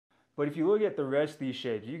But if you look at the rest of these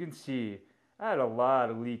shapes, you can see I had a lot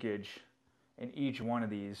of leakage in each one of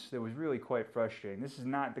these. That was really quite frustrating. This is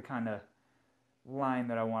not the kind of line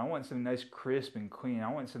that I want. I want something nice, crisp, and clean.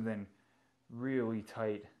 I want something really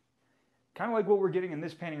tight. Kind of like what we're getting in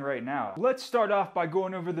this painting right now. Let's start off by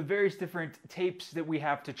going over the various different tapes that we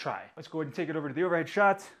have to try. Let's go ahead and take it over to the overhead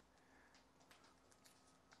shot.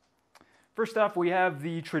 First off, we have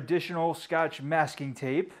the traditional Scotch masking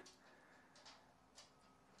tape.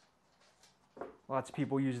 Lots of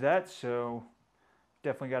people use that, so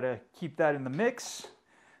definitely got to keep that in the mix.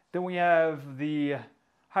 Then we have the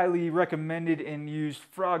highly recommended and used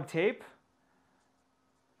frog tape.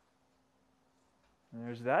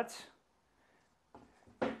 There's that.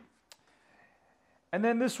 And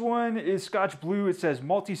then this one is Scotch Blue. It says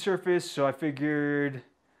multi-surface, so I figured,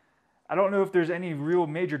 I don't know if there's any real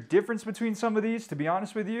major difference between some of these, to be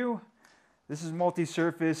honest with you. This is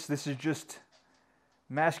multi-surface. This is just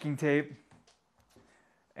masking tape.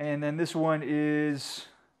 And then this one is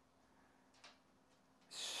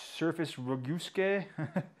Surface Roguske.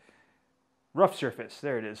 Rough surface,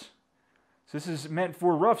 there it is. So this is meant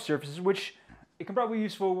for rough surfaces, which it can probably be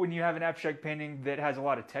useful when you have an abstract painting that has a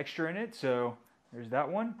lot of texture in it. So there's that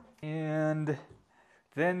one. And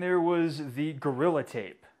then there was the Gorilla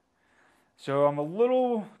Tape. So I'm a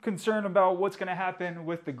little concerned about what's going to happen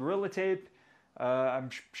with the Gorilla Tape. I'm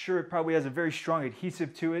sure it probably has a very strong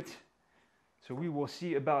adhesive to it. So we will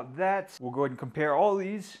see about that. We'll go ahead and compare all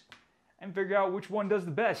these and figure out which one does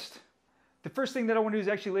the best. The first thing that I want to do is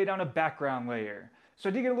actually lay down a background layer. So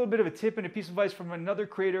I did get a little bit of a tip and a piece of advice from another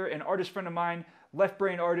creator, an artist friend of mine, Left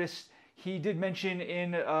Brain Artist. He did mention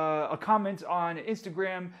in a comment on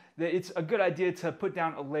Instagram that it's a good idea to put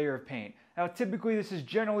down a layer of paint. Now typically this is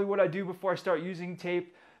generally what I do before I start using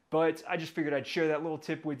tape, but I just figured I'd share that little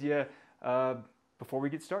tip with you before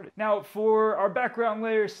we get started. Now for our background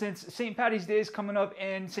layer, since St. Patty's Day is coming up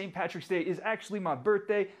and St. Patrick's Day is actually my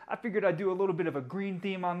birthday, I figured I'd do a little bit of a green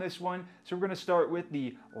theme on this one. So we're gonna start with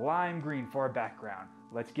the lime green for our background.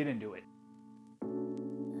 Let's get into it.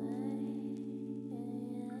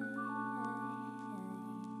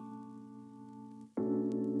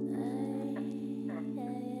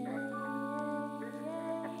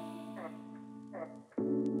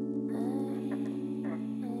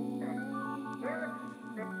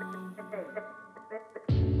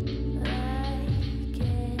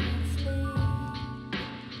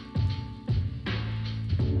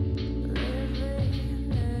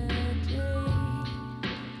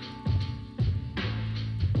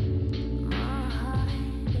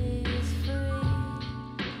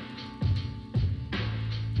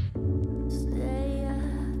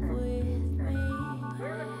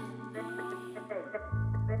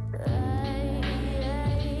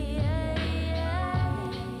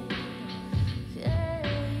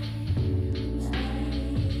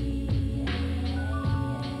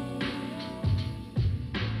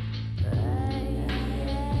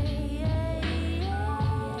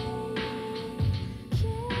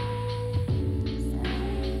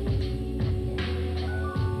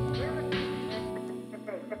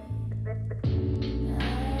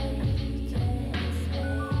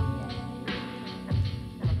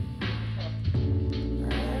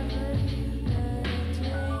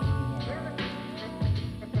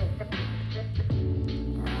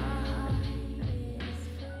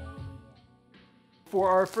 For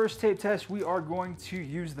our first tape test, we are going to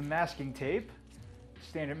use the masking tape,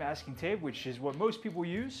 standard masking tape, which is what most people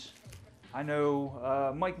use. I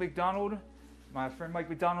know Mike McDonald, my friend Mike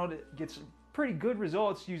McDonald, gets pretty good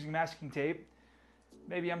results using masking tape.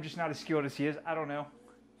 Maybe I'm just not as skilled as he is, I don't know.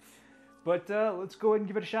 But let's go ahead and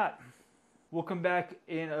give it a shot. We'll come back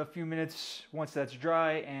in a few minutes once that's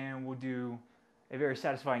dry and we'll do a very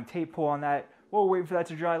satisfying tape pull on that. While we're waiting for that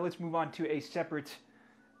to dry, let's move on to a separate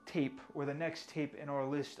tape, or the next tape in our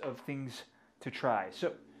list of things to try.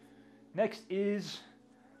 So next is,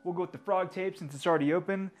 we'll go with the frog tape since it's already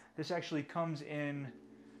open. This actually comes in,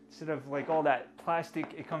 instead of like all that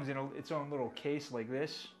plastic, it comes in its own little case like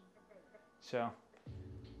this. So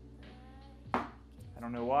I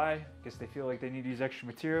don't know why, I guess they feel like they need to use extra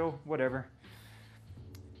material, whatever.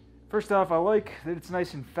 First off, I like that it's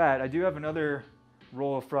nice and fat. I do have another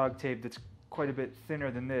roll of frog tape that's quite a bit thinner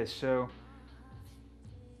than this, so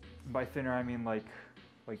by thinner I mean like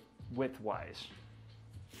width-wise.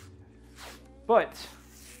 But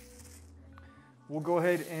we'll go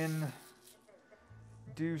ahead and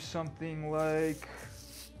do something like,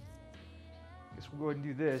 I guess we'll go ahead and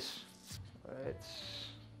do this. Let's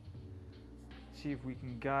see if we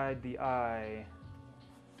can guide the eye.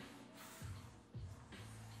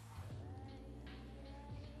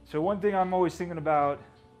 So one thing I'm always thinking about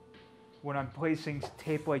when I'm placing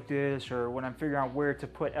tape like this, or when I'm figuring out where to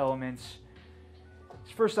put elements,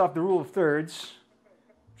 is first off the rule of thirds.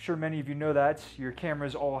 I'm sure many of you know that. Your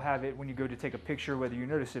cameras all have it when you go to take a picture, whether you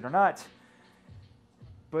notice it or not.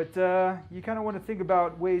 But you kind of want to think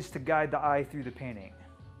about ways to guide the eye through the painting.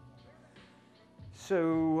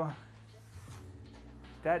 So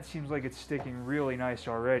that seems like it's sticking really nice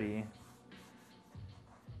already.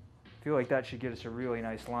 I feel like that should get us a really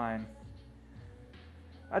nice line.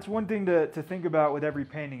 That's one thing to think about with every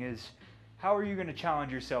painting is, how are you going to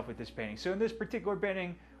challenge yourself with this painting? So in this particular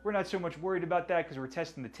painting, we're not so much worried about that because we're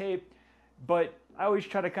testing the tape, but I always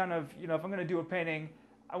try to kind of, if I'm going to do a painting,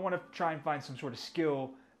 I want to try and find some sort of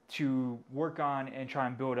skill to work on and try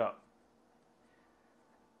and build up.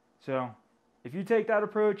 So if you take that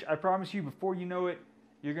approach, I promise you, before you know it,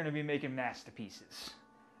 you're going to be making masterpieces.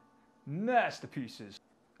 Masterpieces.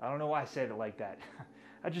 I don't know why I said it like that.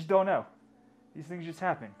 I just don't know. These things just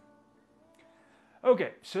happen.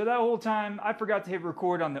 Okay, so that whole time, I forgot to hit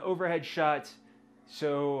record on the overhead shot.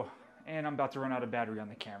 And I'm about to run out of battery on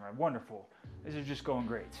the camera. Wonderful. This is just going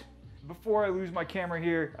great. Before I lose my camera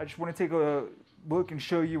here, I just want to take a look and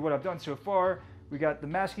show you what I've done so far. We got the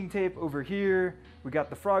masking tape over here. We got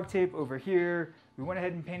the frog tape over here. We went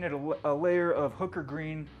ahead and painted a layer of hooker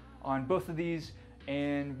green on both of these.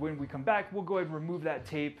 And when we come back, we'll go ahead and remove that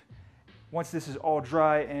tape once this is all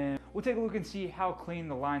dry, and we'll take a look and see how clean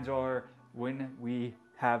the lines are when we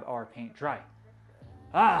have our paint dry.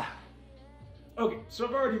 Okay, so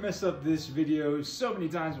I've already messed up this video so many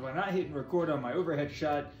times by not hitting record on my overhead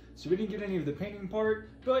shot, so we didn't get any of the painting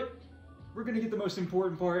part, but we're gonna get the most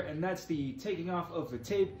important part, and that's the taking off of the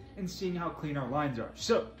tape and seeing how clean our lines are.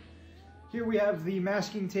 So here we have the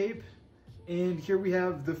masking tape, and here we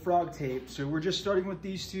have the frog tape. So we're just starting with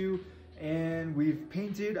these two, and we've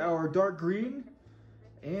painted our dark green,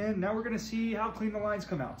 and now we're gonna see how clean the lines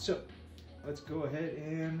come out. So let's go ahead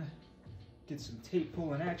and get some tape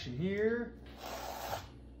pull in action here.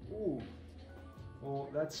 Ooh, well,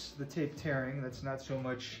 that's the tape tearing. That's not so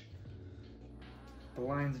much the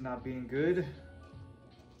lines not being good.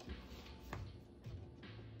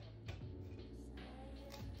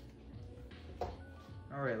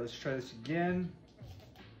 All right, let's try this again.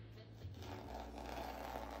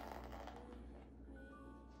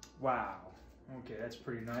 Wow, okay, that's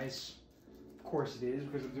pretty nice. Of course it is,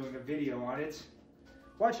 because I'm doing a video on it.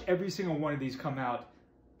 Watch every single one of these come out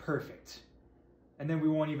perfect. And then we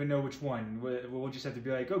won't even know which one. We'll just have to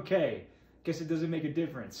be like, okay, guess it doesn't make a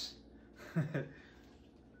difference. That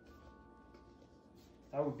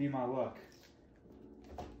would be my luck.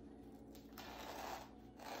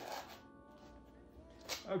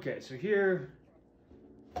 Okay, so here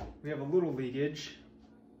we have a little leakage.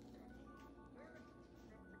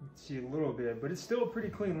 You can see a little bit, but it's still a pretty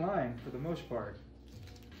clean line for the most part.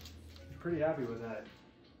 I'm pretty happy with that.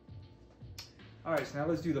 All right, so now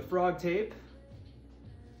let's do the frog tape.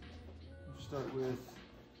 We'll start with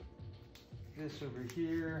this over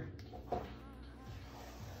here. That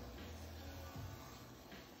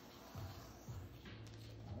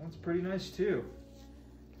one's pretty nice too.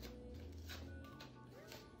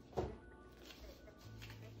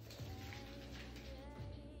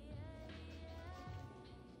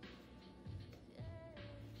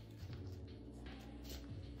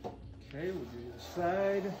 Okay, we'll do the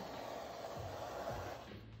side.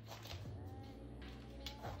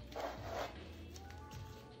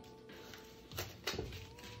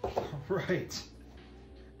 All right.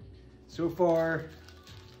 So far,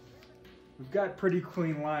 we've got pretty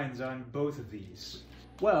clean lines on both of these.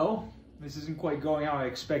 Well, this isn't quite going how I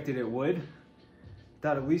expected it would.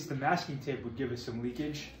 Thought at least the masking tape would give us some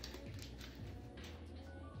leakage.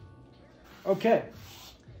 Okay.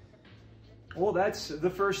 Well, that's the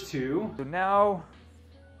first two. So now,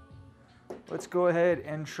 let's go ahead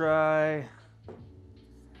and try,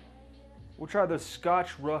 we'll try the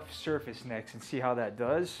Scotch rough surface next and see how that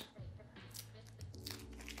does.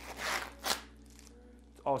 It's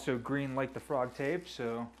also green like the frog tape,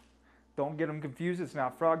 so don't get them confused. It's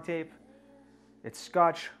not frog tape. It's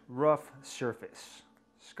Scotch rough surface.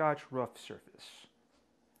 Scotch rough surface.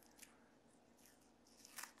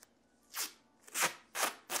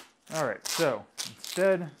 All right, so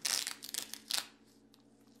instead,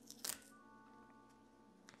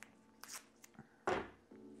 make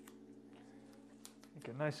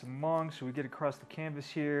it nice and long so we get across the canvas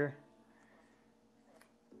here.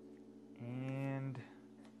 And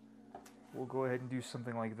we'll go ahead and do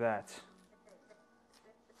something like that.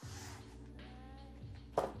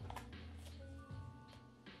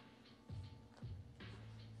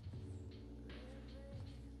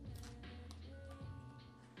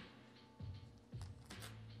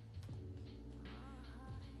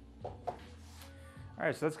 All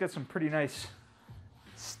right, so that's got some pretty nice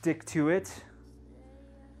stick to it.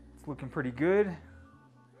 It's looking pretty good.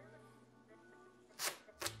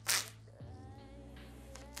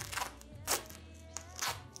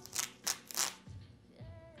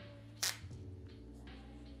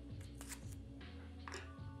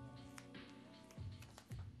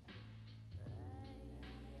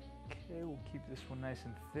 Okay, we'll keep this one nice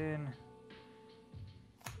and thin.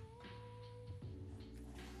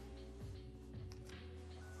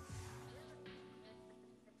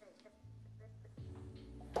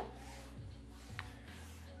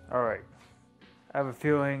 All right, I have a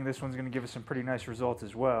feeling this one's gonna give us some pretty nice results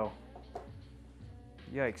as well.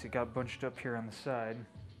 Yikes, it got bunched up here on the side.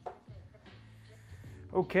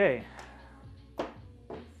 Okay,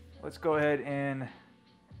 let's go ahead and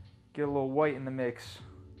get a little white in the mix.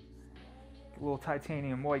 Get a little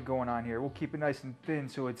titanium white going on here. We'll keep it nice and thin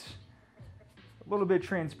so it's a little bit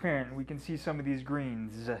transparent. We can see some of these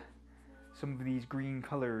greens, some of these green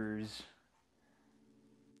colors.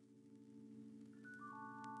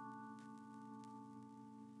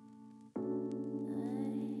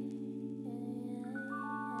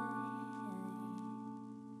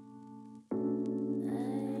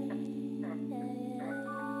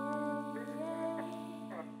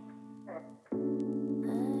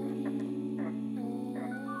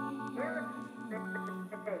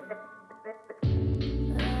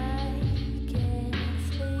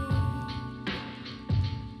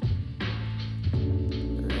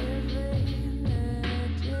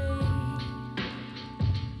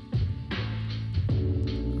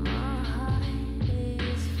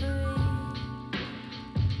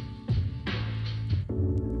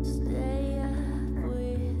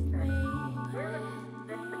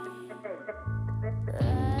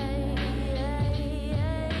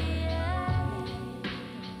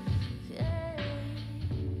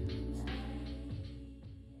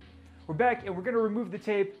 We're back and we're going to remove the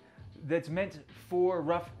tape that's meant for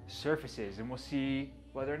rough surfaces, and we'll see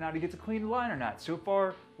whether or not it gets a clean line or not. So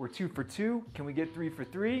far, we're 2 for 2. Can we get 3 for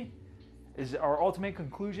 3? Is our ultimate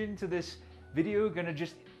conclusion to this video going to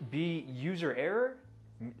just be user error?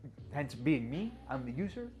 Hence being me, I'm the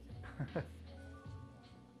user.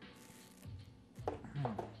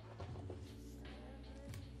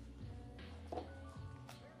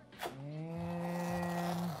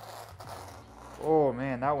 Oh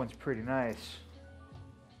man, that one's pretty nice.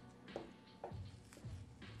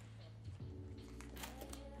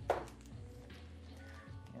 And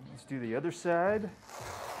let's do the other side.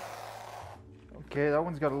 Okay, that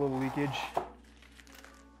one's got a little leakage. I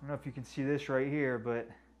don't know if you can see this right here, but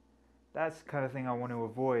that's the kind of thing I want to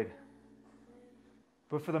avoid.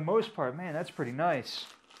 But for the most part, man, that's pretty nice.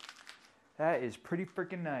 That is pretty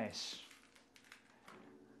freaking nice.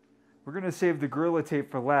 We're gonna save the Gorilla Tape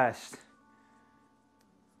for last.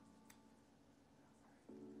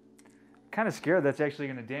 Kind of scared that's actually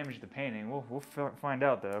going to damage the painting. We'll find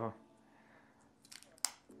out though.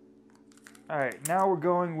 All right, now we're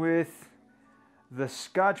going with the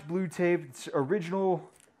Scotch blue tape. It's original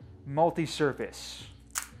multi-surface.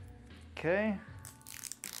 Okay.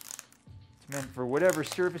 It's meant for whatever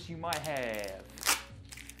surface you might have.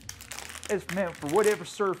 It's meant for whatever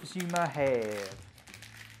surface you might have.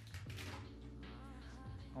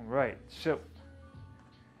 All right, so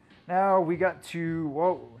now we got to,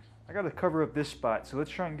 whoa. I got to cover up this spot, so let's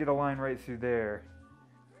try and get a line right through there.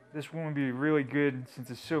 This one would be really good since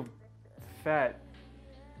it's so fat.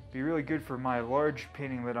 Be really good for my large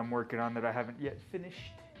painting that I'm working on that I haven't yet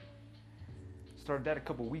finished. Started that a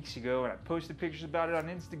couple weeks ago and I posted pictures about it on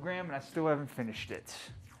Instagram and I still haven't finished it.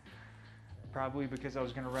 Probably because I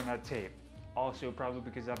was going to run out of tape. Also probably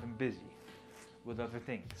because I've been busy with other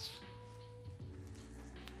things.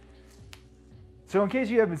 So in case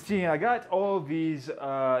you haven't seen, I got all of these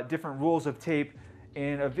different rolls of tape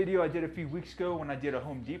in a video I did a few weeks ago when I did a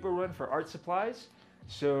Home Depot run for art supplies.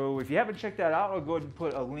 So if you haven't checked that out, I'll go ahead and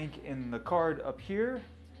put a link in the card up here.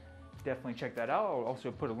 Definitely check that out. I'll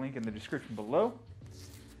also put a link in the description below.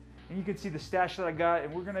 And you can see the stash that I got,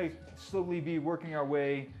 and we're gonna slowly be working our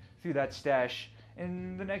way through that stash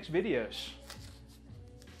in the next videos.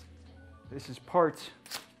 This is part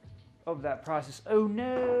of that process. Oh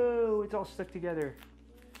no, it's all stuck together.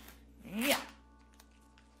 Yeah.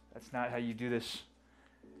 That's not how you do this.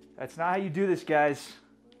 That's not how you do this, guys.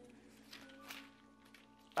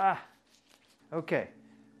 Ah, okay.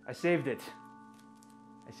 I saved it.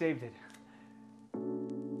 I saved it.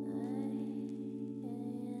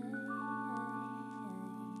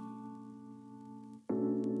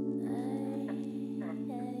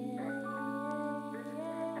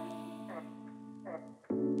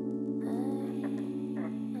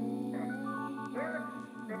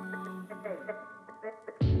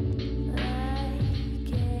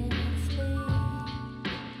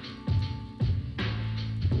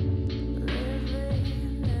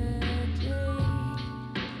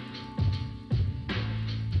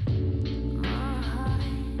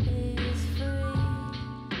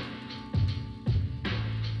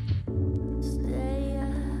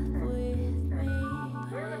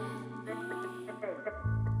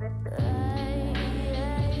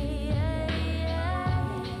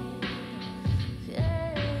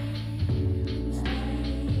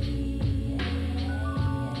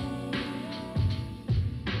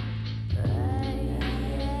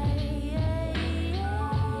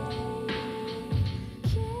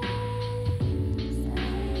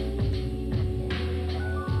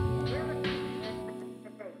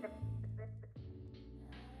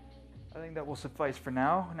 think that will suffice for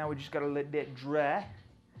now. Now we just gotta let that dry.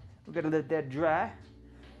 We gotta let that dry.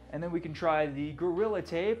 And then we can try the Gorilla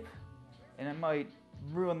Tape. And it might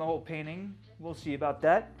ruin the whole painting. We'll see about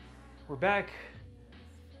that. We're back.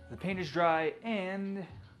 The paint is dry and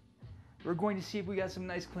we're going to see if we got some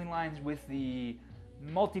nice clean lines with the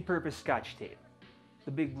multi-purpose Scotch tape.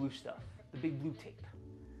 The big blue stuff. The big blue tape.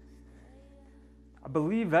 I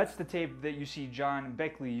believe that's the tape that you see John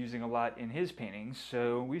Beckley using a lot in his paintings,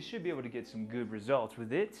 so we should be able to get some good results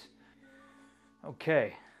with it.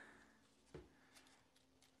 Okay.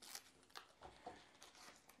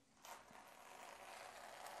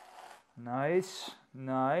 Nice,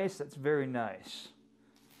 nice, that's very nice.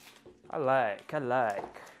 I like.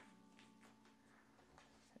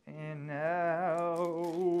 And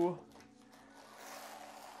now,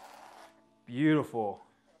 beautiful.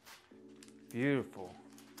 Beautiful.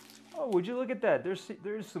 Oh, would you look at that?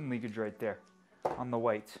 There's some leakage right there on the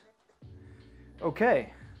white.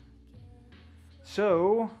 Okay.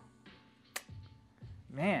 So,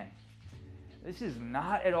 man, this is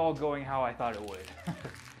not at all going how I thought it would.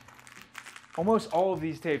 Almost all of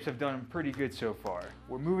these tapes have done pretty good so far.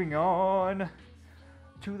 We're moving on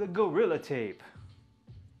to the Gorilla Tape.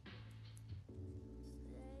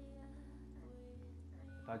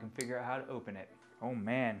 If I can figure out how to open it. Oh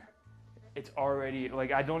man. It's already,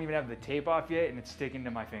 like, I don't even have the tape off yet and it's sticking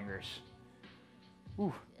to my fingers.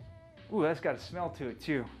 Ooh, that's got a smell to it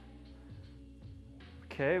too.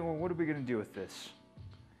 Okay, well, what are we gonna do with this?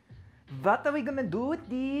 What are we gonna do with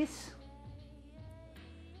this?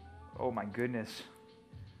 Oh my goodness.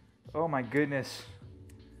 Oh my goodness.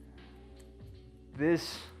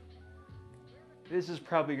 This is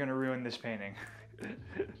probably gonna ruin this painting.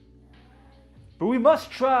 But we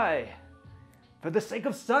must try, for the sake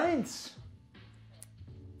of science.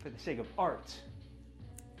 For the sake of art.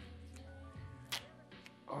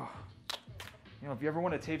 Oh. You know, if you ever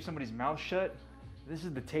want to tape somebody's mouth shut, this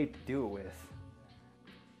is the tape to do it with.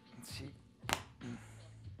 Let's see.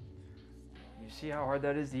 You see how hard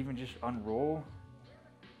that is to even just unroll?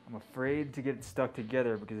 I'm afraid to get it stuck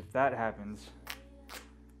together because if that happens,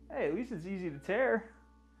 hey, at least it's easy to tear.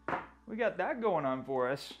 We got that going on for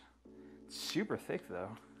us. It's super thick though.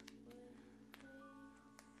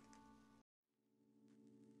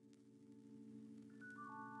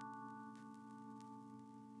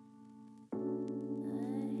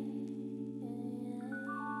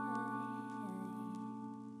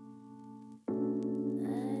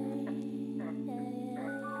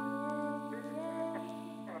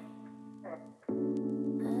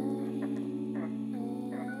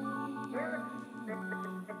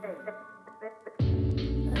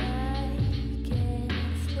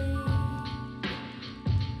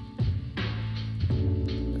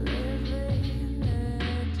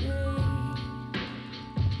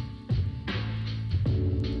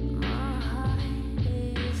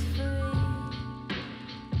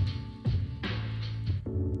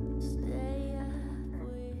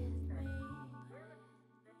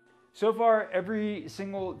 So far, every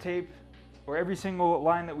single tape or every single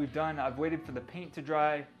line that we've done, I've waited for the paint to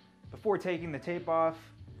dry before taking the tape off.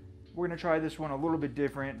 We're gonna try this one a little bit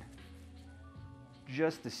different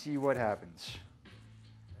just to see what happens.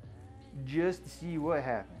 Just to see what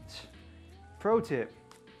happens. Pro tip,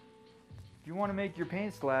 if you wanna make your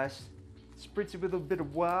paints last, spritz it with a bit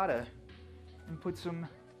of water and put some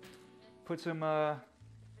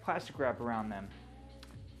plastic wrap around them.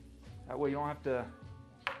 That way you don't have to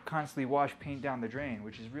constantly wash paint down the drain,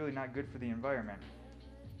 which is really not good for the environment.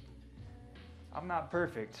 I'm not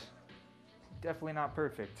perfect. Definitely not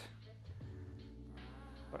perfect.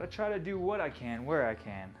 But I try to do what I can, where I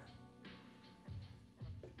can.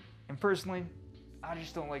 And personally, I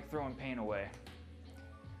just don't like throwing paint away.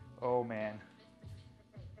 Oh man.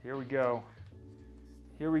 Here we go.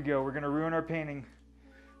 Here we go. We're gonna ruin our painting.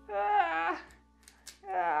 Ah!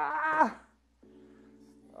 Ah!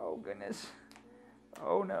 Oh goodness.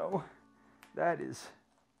 Oh no, that is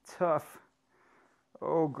tough.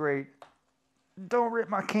 Oh great. Don't rip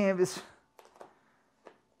my canvas.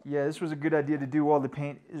 Yeah, this was a good idea to do while the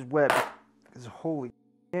paint is wet. Because holy,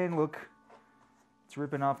 and look, it's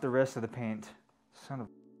ripping off the rest of the paint. Son of.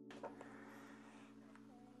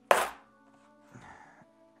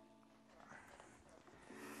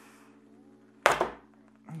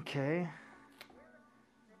 Okay.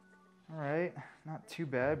 All right, not too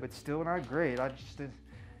bad, but still not great.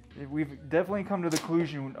 We've definitely come to the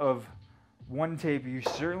conclusion of one tape you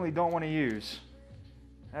certainly don't want to use.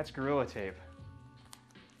 That's Gorilla Tape.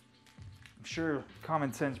 I'm sure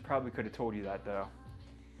common sense probably could have told you that though.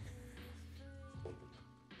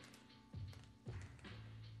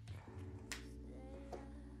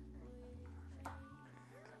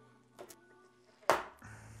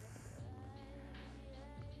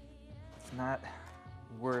 not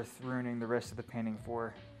worth ruining the rest of the painting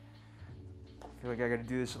for. I feel like I gotta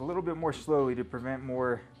do this a little bit more slowly to prevent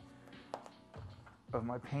more of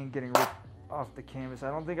my paint getting ripped off the canvas. I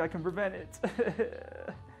don't think I can prevent it.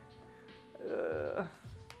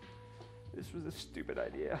 This was a stupid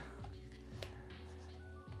idea.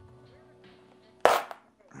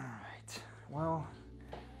 Alright, well,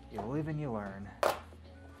 you live and you learn.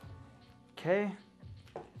 Okay,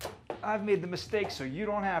 I've made the mistake so you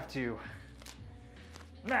don't have to.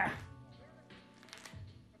 Nah.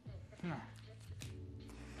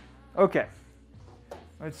 Okay,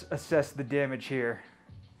 let's assess the damage here.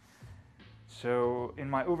 So in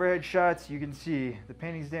my overhead shots, you can see the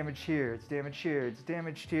painting's damaged here, it's damaged here, it's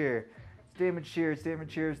damaged here, it's damaged here, it's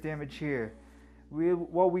damaged here, it's damaged here.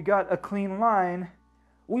 While we got a clean line,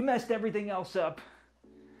 we messed everything else up.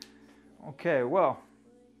 Okay, well,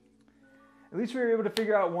 at least we were able to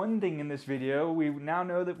figure out one thing in this video. We now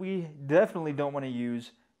know that we definitely don't want to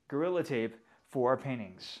use Gorilla Tape for our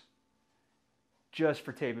paintings. Just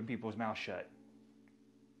for taping people's mouths shut.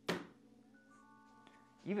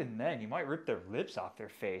 Even then, you might rip their lips off their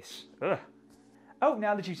face. Ugh. Oh,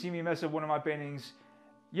 now that you've seen me mess up one of my paintings,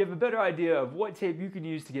 you have a better idea of what tape you can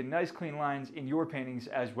use to get nice clean lines in your paintings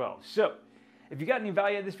as well. So, if you got any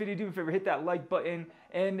value out of this video, do me a favor, hit that like button.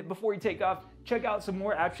 And before you take off, check out some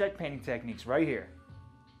more abstract painting techniques right here.